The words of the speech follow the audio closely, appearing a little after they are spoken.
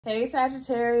Hey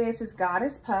Sagittarius, it's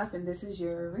Goddess Puff and this is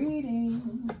your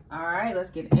reading. All right,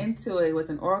 let's get into it with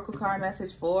an oracle card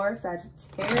message for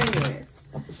Sagittarius.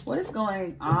 What is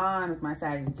going on with my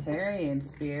Sagittarian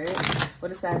spirit? What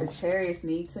does Sagittarius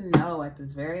need to know at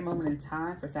this very moment in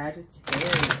time for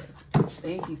Sagittarius?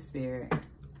 Thank you, Spirit.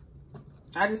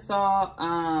 I just saw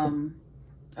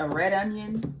a red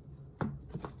onion.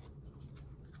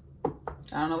 I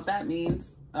don't know what that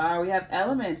means. We have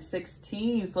elements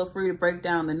 16. Feel free to break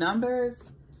down the numbers.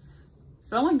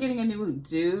 Someone getting a new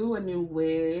do, a new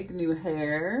wig, new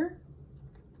hair.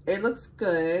 It looks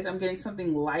good. I'm getting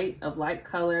something light, of light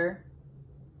color,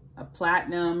 a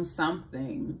platinum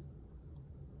something.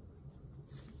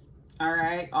 All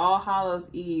right, All Hallows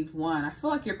Eve 1. I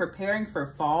feel like you're preparing for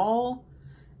fall.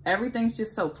 Everything's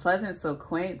just so pleasant, so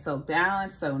quaint, so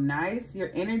balanced, so nice. Your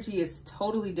energy is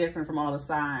totally different from all the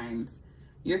signs.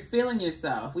 You're feeling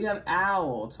yourself. We have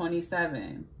Owl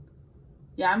 27.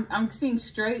 Yeah, I'm seeing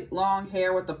straight long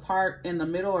hair with the part in the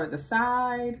middle or the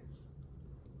side.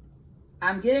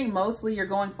 I'm getting mostly you're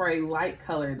going for a light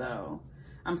color though.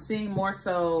 I'm seeing more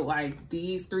so like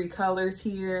these three colors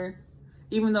here.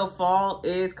 Even though fall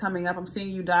is coming up, I'm seeing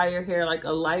you dye your hair like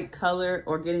a light color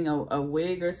or getting a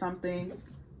wig or something.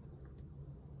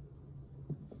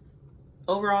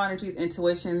 Overall energy is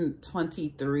intuition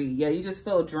 23. Yeah, you just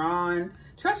feel drawn.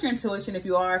 Trust your intuition if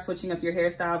you are switching up your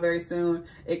hairstyle very soon.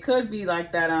 It could be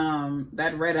like that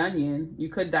that red onion. You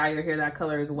could dye your hair that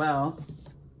color as well.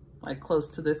 Like close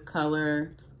to this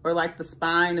color. Or like the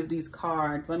spine of these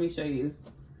cards. Let me show you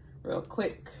real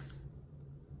quick.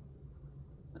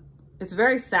 It's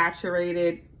very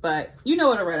saturated, but you know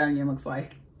what a red onion looks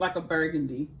like. Like a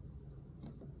burgundy.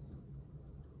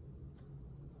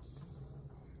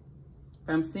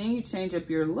 But I'm seeing you change up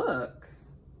your look.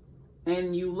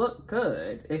 And you look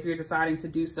good if you're deciding to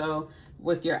do so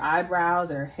with your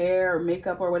eyebrows or hair or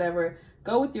makeup or whatever.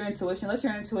 Go with your intuition. Let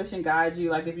your intuition guide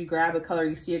you. Like if you grab a color,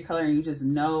 you see a color and you just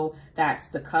know that's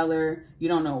the color. You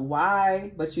don't know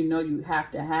why, but you know you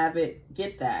have to have it.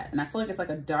 Get that. And I feel like it's like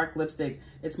a dark lipstick.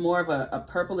 It's more of a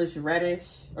purplish reddish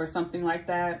or something like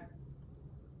that.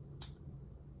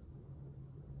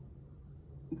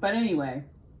 But anyway,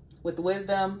 with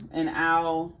wisdom and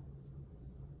owl,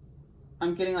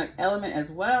 I'm getting like element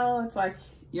as well. It's like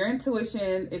your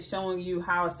intuition is showing you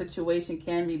how a situation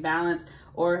can be balanced,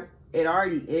 or it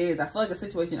already is. I feel like a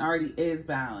situation already is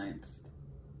balanced.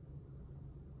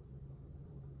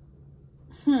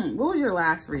 What was your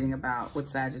last reading about with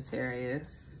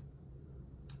Sagittarius?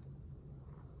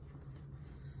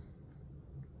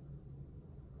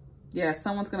 Yeah,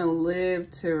 someone's gonna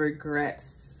live to regret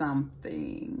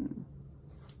something.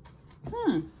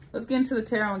 Let's get into the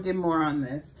tarot and get more on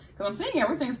this. I'm seeing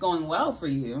everything's going well for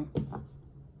you.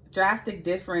 Drastic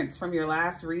difference from your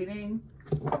last reading.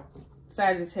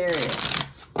 Sagittarius.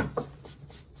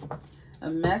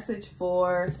 A message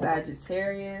for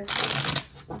Sagittarius.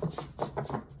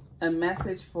 A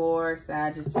message for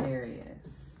Sagittarius.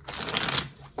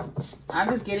 I'm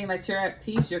just getting like you're at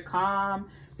peace, you're calm,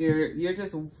 you're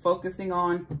just focusing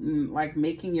on like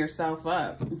making yourself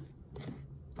up.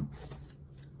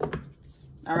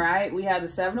 All right, we have the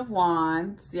Seven of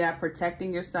Wands. Yeah,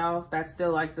 protecting yourself. That's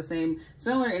still like the same,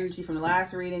 similar energy from the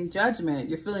last reading. Judgment.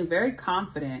 You're feeling very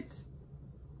confident.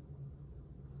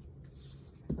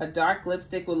 A dark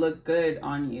lipstick will look good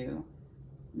on you.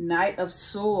 Knight of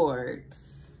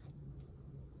Swords.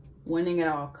 Winning at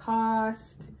all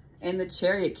cost. And the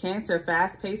Chariot. Cancer.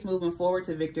 Fast-paced, moving forward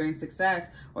to victory and success.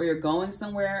 Or you're going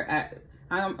somewhere.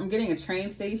 I'm getting a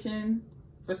train station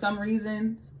for some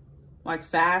reason. Like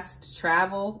fast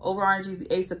travel. Overall energy is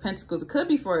the Ace of Pentacles. It could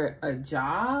be for a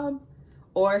job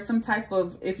or some type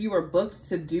of, if you were booked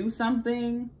to do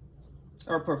something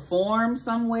or perform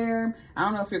somewhere. I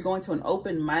don't know if you're going to an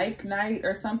open mic night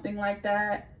or something like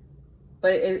that,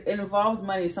 but it involves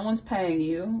money. Someone's paying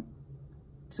you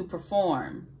to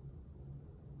perform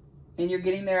and you're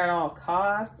getting there at all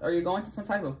costs, or you're going to some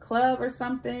type of club or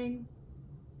something.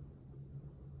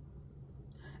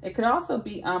 It could also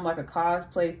be like a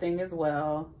cosplay thing as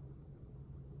well,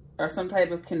 or some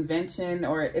type of convention,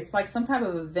 or it's like some type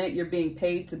of event you're being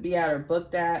paid to be at or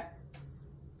booked at.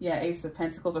 Yeah, Ace of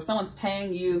Pentacles, or someone's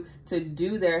paying you to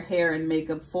do their hair and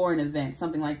makeup for an event,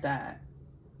 something like that.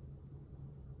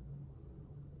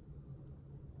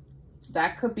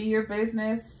 That could be your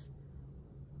business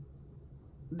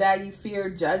that you fear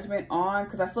judgment on,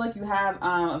 because I feel like you have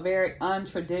a very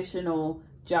untraditional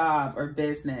job or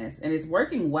business and it's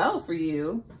working well for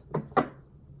you,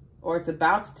 or it's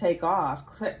about to take off.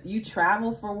 You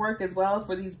travel for work as well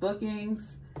for these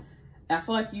bookings, I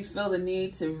feel like you feel the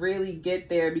need to really get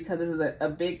there because this is a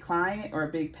big client or a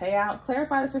big payout.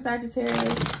 Clarify this for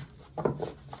Sagittarius.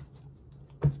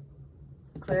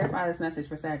 Clarify this message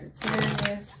for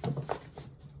Sagittarius.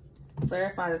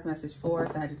 Clarify this message for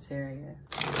Sagittarius.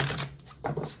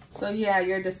 So yeah,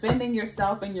 you're defending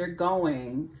yourself and you're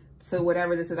going to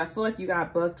whatever this is. I feel like you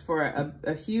got booked for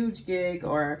a huge gig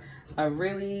or a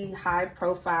really high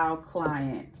profile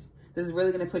client. This is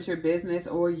really going to put your business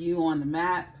or you on the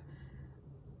map.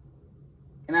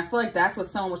 And I feel like that's what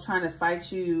someone was trying to fight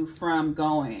you from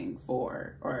going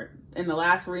for. Or in the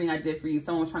last reading I did for you,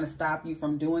 someone was trying to stop you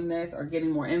from doing this or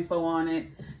getting more info on it.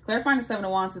 Clarifying the Seven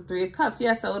of Wands and Three of Cups.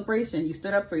 Yeah, celebration. You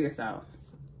stood up for yourself.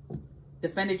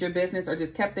 Defended your business or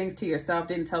just kept things to yourself.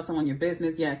 Didn't tell someone your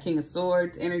business. Yeah, King of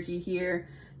Swords energy here.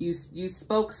 You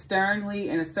spoke sternly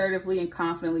and assertively and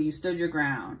confidently. You stood your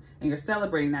ground. And you're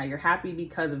celebrating that. You're happy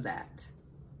because of that.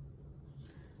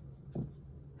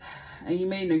 And you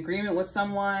made an agreement with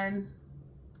someone.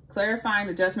 Clarifying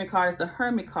the Judgment card is the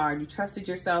Hermit card. You trusted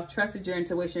yourself, trusted your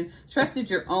intuition, trusted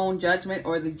your own judgment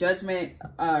or the judgment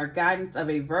or guidance of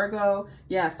a Virgo.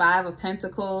 Yeah, Five of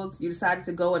Pentacles. You decided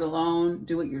to go it alone,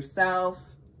 do it yourself.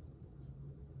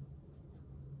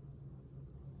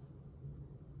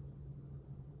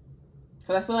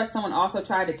 Because I feel like someone also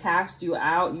tried to cast you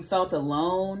out. You felt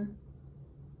alone.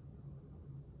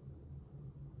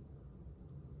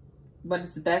 But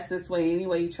it's best this way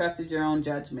anyway. You trusted your own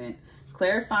judgment.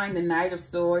 Clarifying the Knight of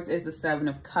Swords is the Seven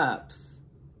of Cups.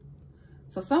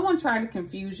 So someone tried to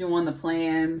confuse you on the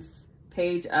plans.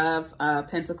 Page of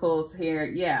Pentacles here.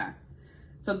 Yeah.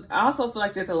 So I also feel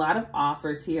like there's a lot of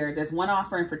offers here. There's one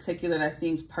offer in particular that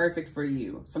seems perfect for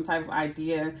you. Some type of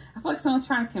idea. I feel like someone's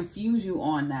trying to confuse you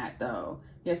on that though.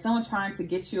 Yeah, someone's trying to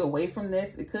get you away from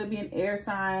this. It could be an air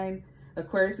sign,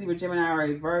 Aquarius, Libra, Gemini, or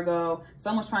a Virgo.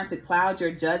 Someone's trying to cloud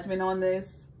your judgment on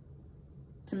this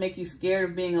to make you scared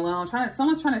of being alone.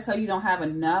 Someone's trying to tell you don't have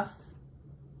enough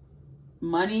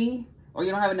money or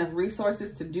you don't have enough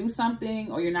resources to do something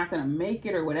or you're not going to make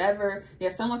it or whatever.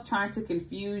 Yeah, someone's trying to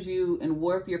confuse you and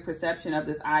warp your perception of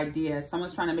this idea.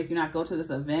 Someone's trying to make you not go to this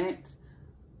event,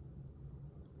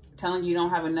 telling you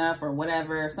don't have enough or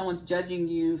whatever. Someone's judging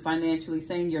you financially,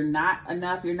 saying you're not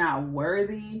enough, you're not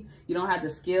worthy, you don't have the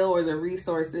skill or the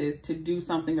resources to do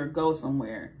something or go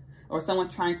somewhere. Or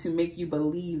someone's trying to make you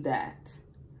believe that.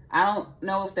 I don't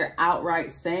know if they're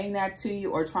outright saying that to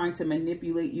you or trying to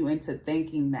manipulate you into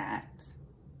thinking that.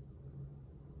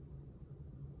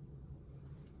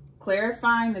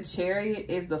 Clarifying the Chariot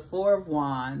is the Four of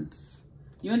Wands.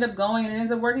 You end up going and it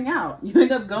ends up working out. You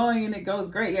end up going and it goes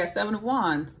great. Yeah, Seven of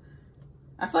Wands.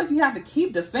 I feel like you have to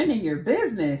keep defending your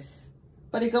business.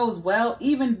 But it goes well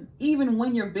even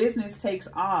when your business takes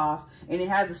off and it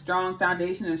has a strong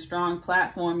foundation and a strong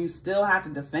platform, you still have to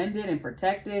defend it and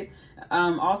protect it.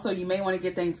 Also, you may want to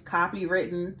get things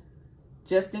copywritten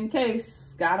just in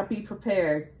case. Gotta be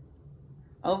prepared.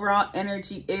 Overall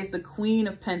energy is the Queen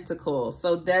of Pentacles.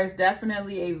 So there's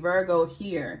definitely a Virgo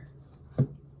here.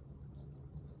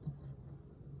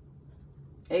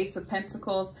 Ace of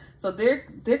Pentacles. So there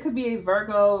could be a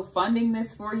Virgo funding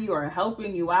this for you or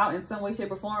helping you out in some way, shape,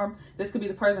 or form. This could be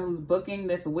the person who's booking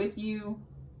this with you.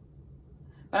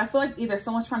 But I feel like either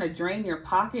someone's trying to drain your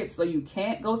pockets so you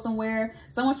can't go somewhere.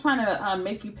 Someone's trying to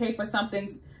make you pay for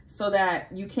something so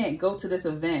that you can't go to this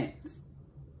event.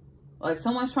 Like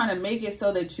someone's trying to make it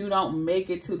so that you don't make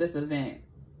it to this event.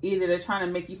 Either they're trying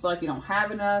to make you feel like you don't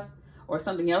have enough, or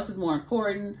something else is more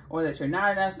important, or that you're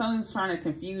not enough. Someone's trying to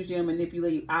confuse you and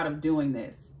manipulate you out of doing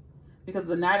this. Because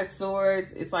the Knight of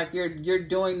Swords, it's like you're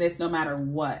doing this no matter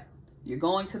what. You're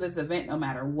going to this event no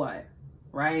matter what,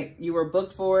 right? You were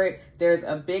booked for it. There's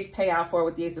a big payout for it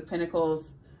with the Ace of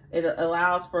Pentacles. It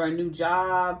allows for a new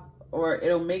job, or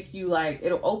it'll make you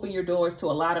it'll open your doors to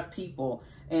a lot of people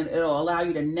and it'll allow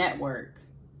you to network.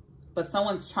 But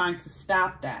someone's trying to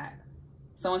stop that.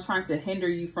 Someone's trying to hinder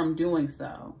you from doing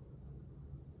so.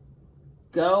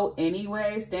 Go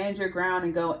anyway. Stand your ground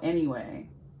and go anyway.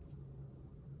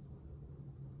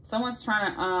 Someone's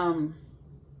trying to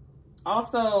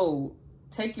also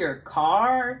take your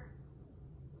car,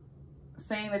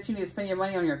 saying that you need to spend your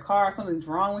money on your car, something's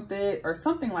wrong with it, or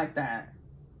something like that.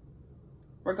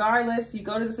 Regardless, you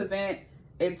go to this event,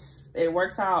 it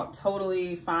works out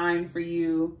totally fine for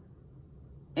you,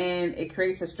 and it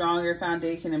creates a stronger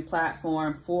foundation and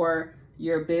platform for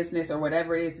your business or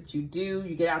whatever it is that you do.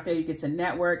 You get out there, you get to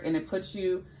network, and it puts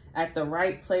you at the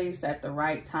right place at the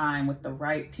right time with the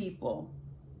right people.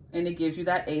 And it gives you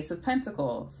that Ace of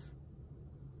Pentacles.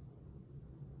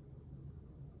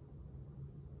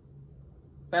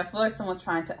 But I feel like someone's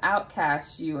trying to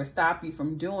outcast you or stop you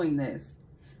from doing this.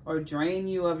 or drain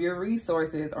you of your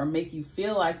resources or make you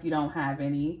feel like you don't have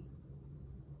any.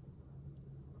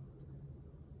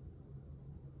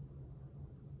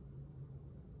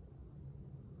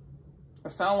 Or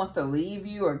someone wants to leave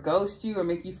you or ghost you or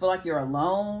make you feel like you're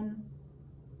alone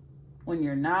when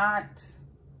you're not.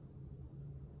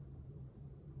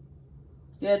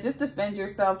 Yeah, just defend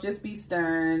yourself. Just be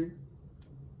stern.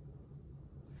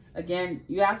 Again,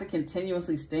 you have to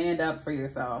continuously stand up for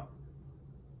yourself.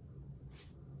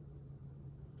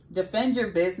 Defend your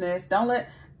business. Don't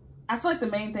let... I feel like the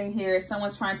main thing here is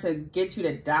someone's trying to get you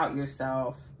to doubt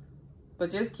yourself. But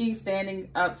just keep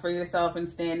standing up for yourself and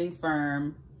standing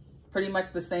firm. Pretty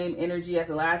much the same energy as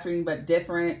the last reading, but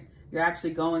different. You're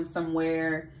actually going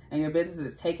somewhere and your business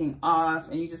is taking off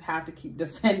and you just have to keep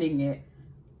defending it.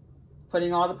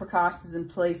 Putting all the precautions in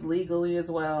place legally as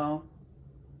well.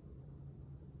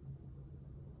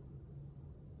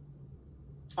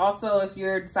 Also, if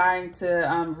you're deciding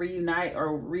to reunite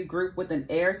or regroup with an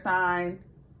air sign,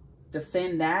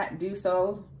 defend that, do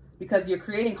so. Because you're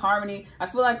creating harmony. I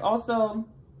feel like also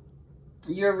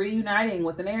you're reuniting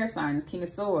with an air sign, it's King of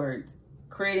Swords.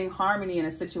 Creating harmony in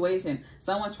a situation.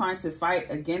 Someone's trying to fight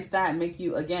against that and make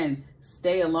you, again,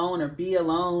 stay alone or be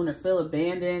alone or feel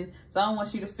abandoned. Someone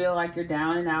wants you to feel like you're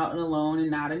down and out and alone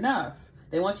and not enough.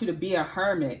 They want you to be a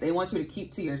hermit. They want you to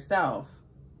keep to yourself.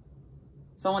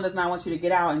 Someone does not want you to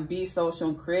get out and be social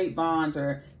and create bonds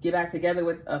or get back together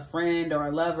with a friend or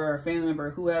a lover or a family member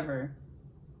or whoever.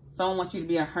 Someone wants you to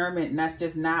be a hermit, and that's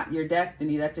just not your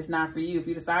destiny. That's just not for you. If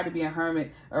you decide to be a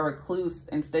hermit or recluse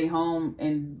and stay home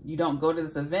and you don't go to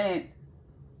this event,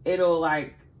 it'll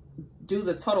like do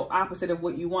the total opposite of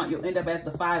what you want. You'll end up as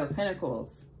the Five of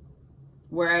Pentacles.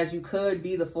 Whereas you could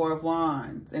be the Four of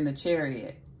Wands and the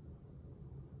Chariot.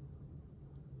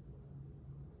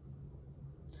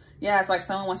 Yeah, it's like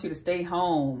someone wants you to stay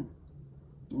home.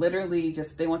 Literally,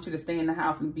 just they want you to stay in the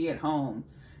house and be at home.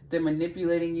 They're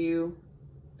manipulating you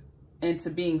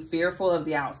into being fearful of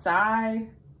the outside.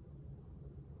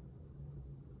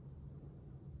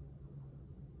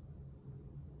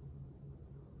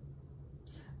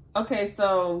 Okay,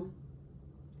 so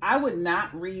I would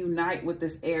not reunite with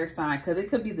this air sign because it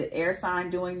could be the air sign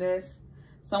doing this.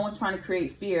 Someone's trying to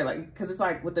create fear, like, because it's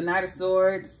like with the Knight of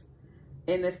Swords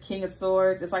and this King of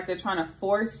Swords, it's like they're trying to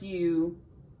force you,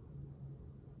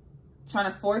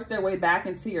 trying to force their way back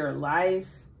into your life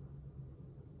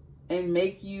and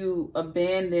make you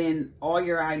abandon all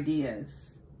your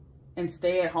ideas and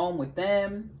stay at home with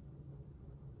them.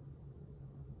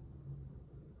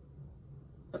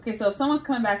 Okay, so if someone's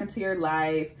coming back into your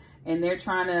life and they're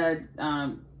trying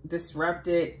to disrupt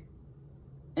it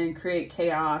and create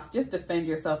chaos, just defend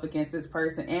yourself against this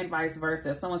person, and vice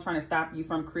versa. If someone's trying to stop you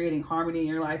from creating harmony in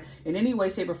your life in any way,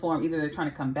 shape, or form, either they're trying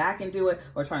to come back and do it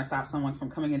or trying to stop someone from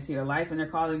coming into your life and they're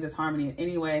causing disharmony in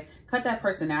any way, cut that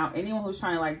person out. Anyone who's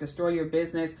trying to like destroy your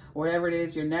business or whatever it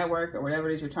is, your network or whatever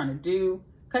it is you're trying to do,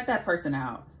 cut that person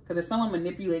out. Because there's someone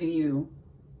manipulating you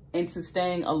into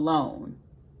staying alone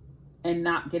and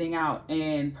not getting out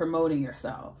and promoting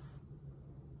yourself.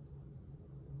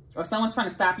 Or someone's trying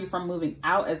to stop you from moving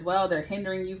out as well. They're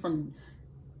hindering you from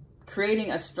creating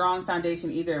a strong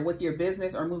foundation either with your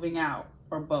business or moving out,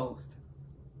 or both.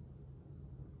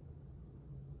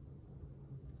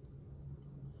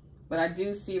 But I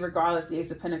do see, regardless, the Ace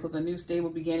of Pentacles, a new stable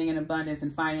beginning and abundance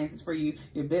and finances for you.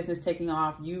 Your business taking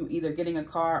off, you either getting a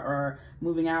car or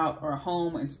moving out, or a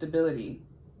home and stability.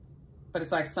 But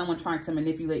it's like someone trying to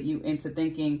manipulate you into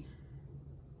thinking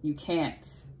you can't,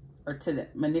 or to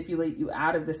manipulate you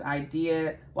out of this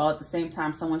idea, while at the same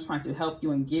time someone's trying to help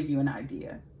you and give you an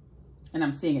idea. And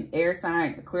I'm seeing an air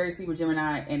sign, Aquarius, Libra,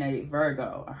 Gemini, and a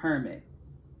Virgo, a hermit.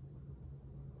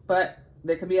 But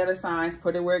there could be other signs.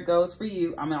 Put it where it goes for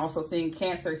you. I'm also seeing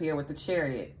Cancer here with the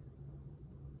Chariot.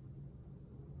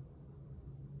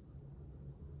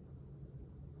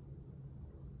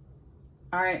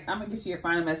 All right, I'm going to get you your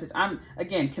final message. I'm,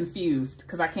 again, confused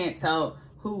because I can't tell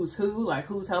who's who, like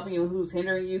who's helping you and who's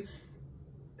hindering you.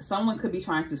 Someone could be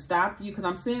trying to stop you, because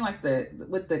I'm seeing like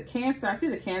with the Cancer, I see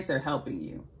the Cancer helping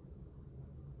you.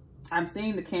 I'm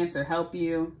seeing the Cancer help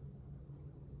you.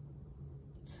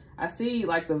 I see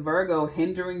like the Virgo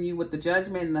hindering you with the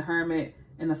Judgment and the Hermit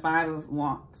and the Five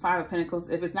of Pentacles.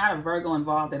 If it's not a Virgo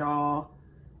involved at all,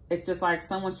 it's just like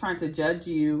someone's trying to judge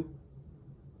you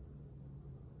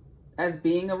as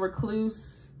being a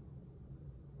recluse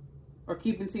or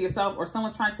keeping to yourself, or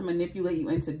someone's trying to manipulate you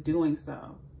into doing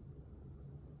so.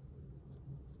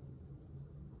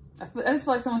 I just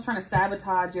feel like someone's trying to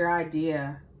sabotage your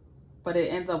idea, but it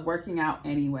ends up working out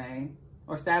anyway.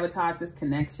 Or sabotage this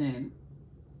connection,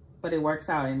 but it works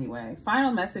out anyway.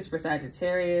 Final message for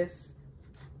Sagittarius.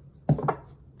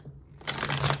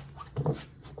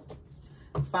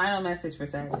 Final message for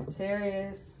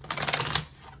Sagittarius.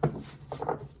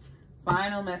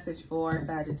 Final message for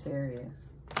Sagittarius.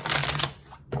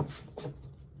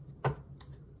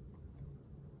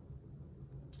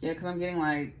 Yeah, because I'm getting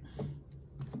like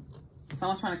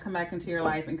someone's trying to come back into your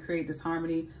life and create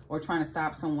disharmony, or trying to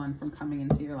stop someone from coming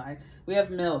into your life. We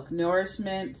have milk,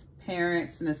 nourishment,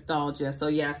 parents, nostalgia. So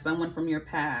yeah, someone from your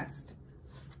past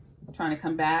trying to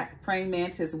come back. Praying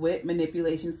mantis, wit,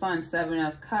 manipulation, fun. 7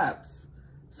 of cups.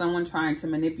 Someone trying to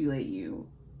manipulate you.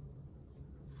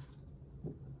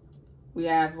 We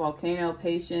have volcano,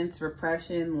 patience,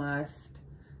 repression, lust.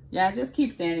 Yeah, just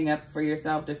keep standing up for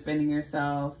yourself, defending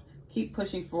yourself. Keep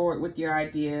pushing forward with your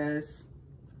ideas.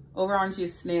 Over on your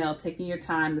snail, taking your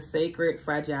time, the sacred,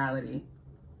 fragility.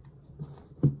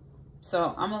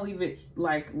 So I'm going to leave it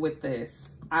like with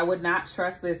this. I would not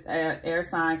trust this air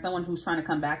sign, someone who's trying to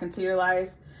come back into your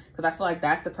life, because I feel like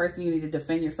that's the person you need to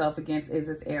defend yourself against, is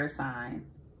this air sign.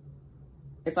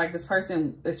 It's like this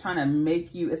person is trying to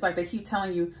make you, it's like they keep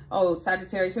telling you, oh,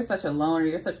 Sagittarius, you're such a loner,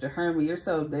 you're such a hermit, you're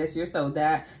so this, you're so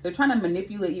that. They're trying to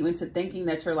manipulate you into thinking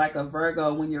that you're like a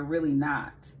Virgo when you're really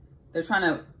not.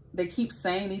 They keep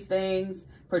saying these things,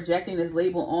 projecting this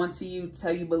label onto you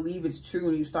till you believe it's true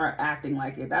and you start acting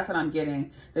like it. That's what I'm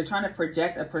getting. They're trying to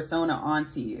project a persona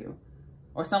onto you.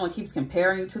 Or someone keeps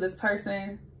comparing you to this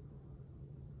person.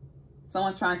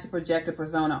 Someone's trying to project a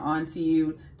persona onto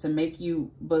you to make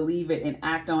you believe it and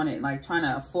act on it, like trying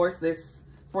to force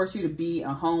you to be a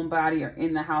homebody or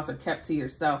in the house or kept to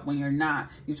yourself when you're not.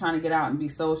 You're trying to get out and be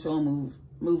social and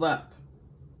move up.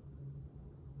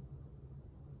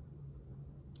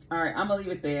 All right, I'm going to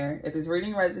leave it there. If this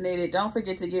reading resonated, don't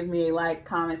forget to give me a like,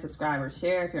 comment, subscribe, or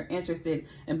share. If you're interested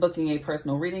in booking a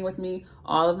personal reading with me,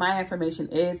 all of my information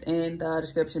is in the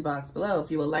description box below. If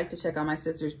you would like to check out my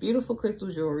sister's beautiful crystal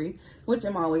jewelry, which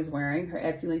I'm always wearing, her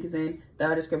Etsy link is in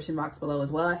the description box below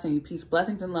as well. I send you peace,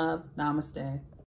 blessings, and love. Namaste.